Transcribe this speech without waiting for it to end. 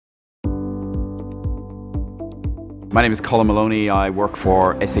My name is Colm. I work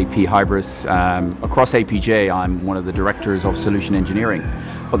for SAP Hybris. Across APJ, I'm one of the directors of solution engineering.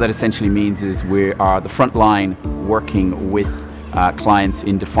 What that essentially means is we are the front line working with clients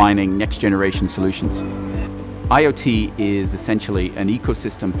in defining next generation solutions. IoT is essentially an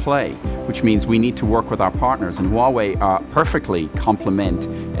ecosystem play, which means we need to work with our partners, and Huawei perfectly complement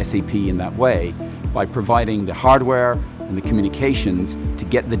SAP in that way by providing the hardware and the communications to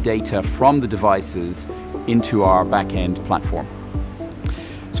get the data from the devices into our back-end platform.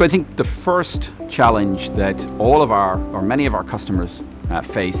 So I think the first challenge that all of our, or many of our customers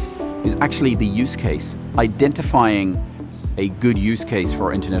face is actually the use case, identifying a good use case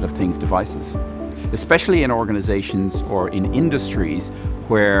for Internet of Things devices, especially in organizations or in industries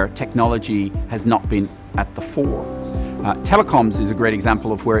where technology has not been at the fore. Telecoms is a great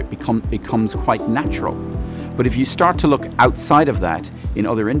example of where it becomes quite natural. But if you start to look outside of that in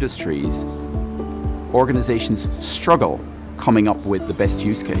other industries, organizations struggle coming up with the best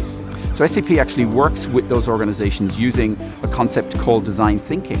use case. So SAP actually works with those organizations using a concept called design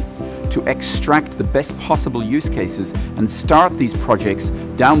thinking to extract the best possible use cases and start these projects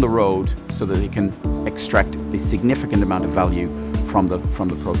down the road so that they can extract a significant amount of value from the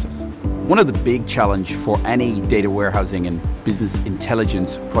process. One of the big challenges for any data warehousing and business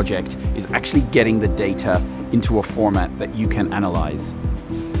intelligence project is actually getting the data into a format that you can analyze.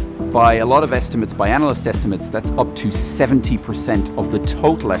 By a lot of estimates, by analyst estimates, that's up to 70% of the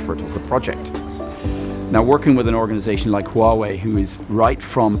total effort of the project. Now, working with an organization like Huawei, who is right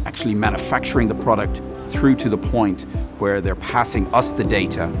from actually manufacturing the product through to the point where they're passing us the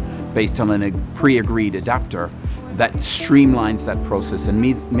data based on a pre-agreed adapter, that streamlines that process and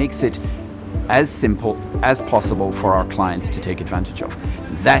makes it as simple as possible for our clients to take advantage of.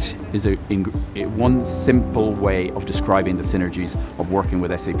 That is one simple way of describing the synergies of working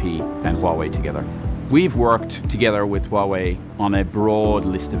with SAP and Huawei together. We've worked together with Huawei on a broad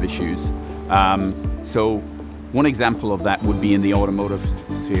list of issues. So one example of that would be in the automotive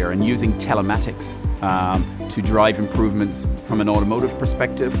sphere and using telematics to drive improvements from an automotive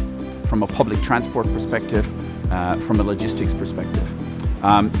perspective, from a public transport perspective, from a logistics perspective.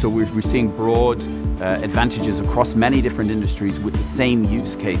 So we're seeing broad advantages across many different industries with the same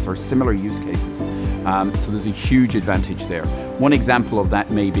use case or similar use cases. So there's a huge advantage there. One example of that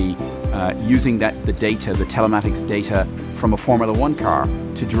may be using the telematics data from a Formula One car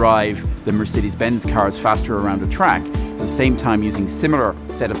to drive the Mercedes-Benz cars faster around a track, at the same time using similar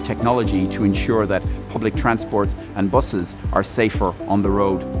set of technology to ensure that public transport and buses are safer on the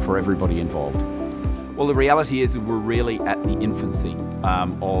road for everybody involved. Well, the reality is we're really at the infancy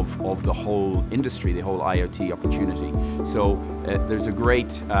of the whole industry, the whole IoT opportunity. So there's a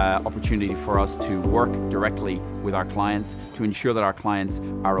great opportunity for us to work directly with our clients to ensure that our clients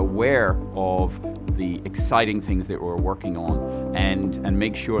are aware of the exciting things that we're working on and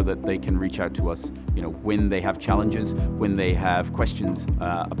make sure that they can reach out to us, when they have challenges, when they have questions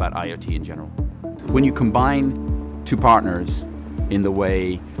about IoT in general. When you combine two partners in the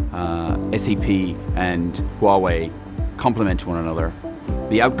way SAP and Huawei complement one another,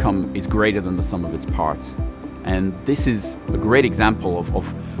 the outcome is greater than the sum of its parts. And this is a great example of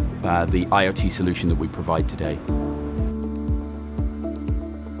the IoT solution that we provide today.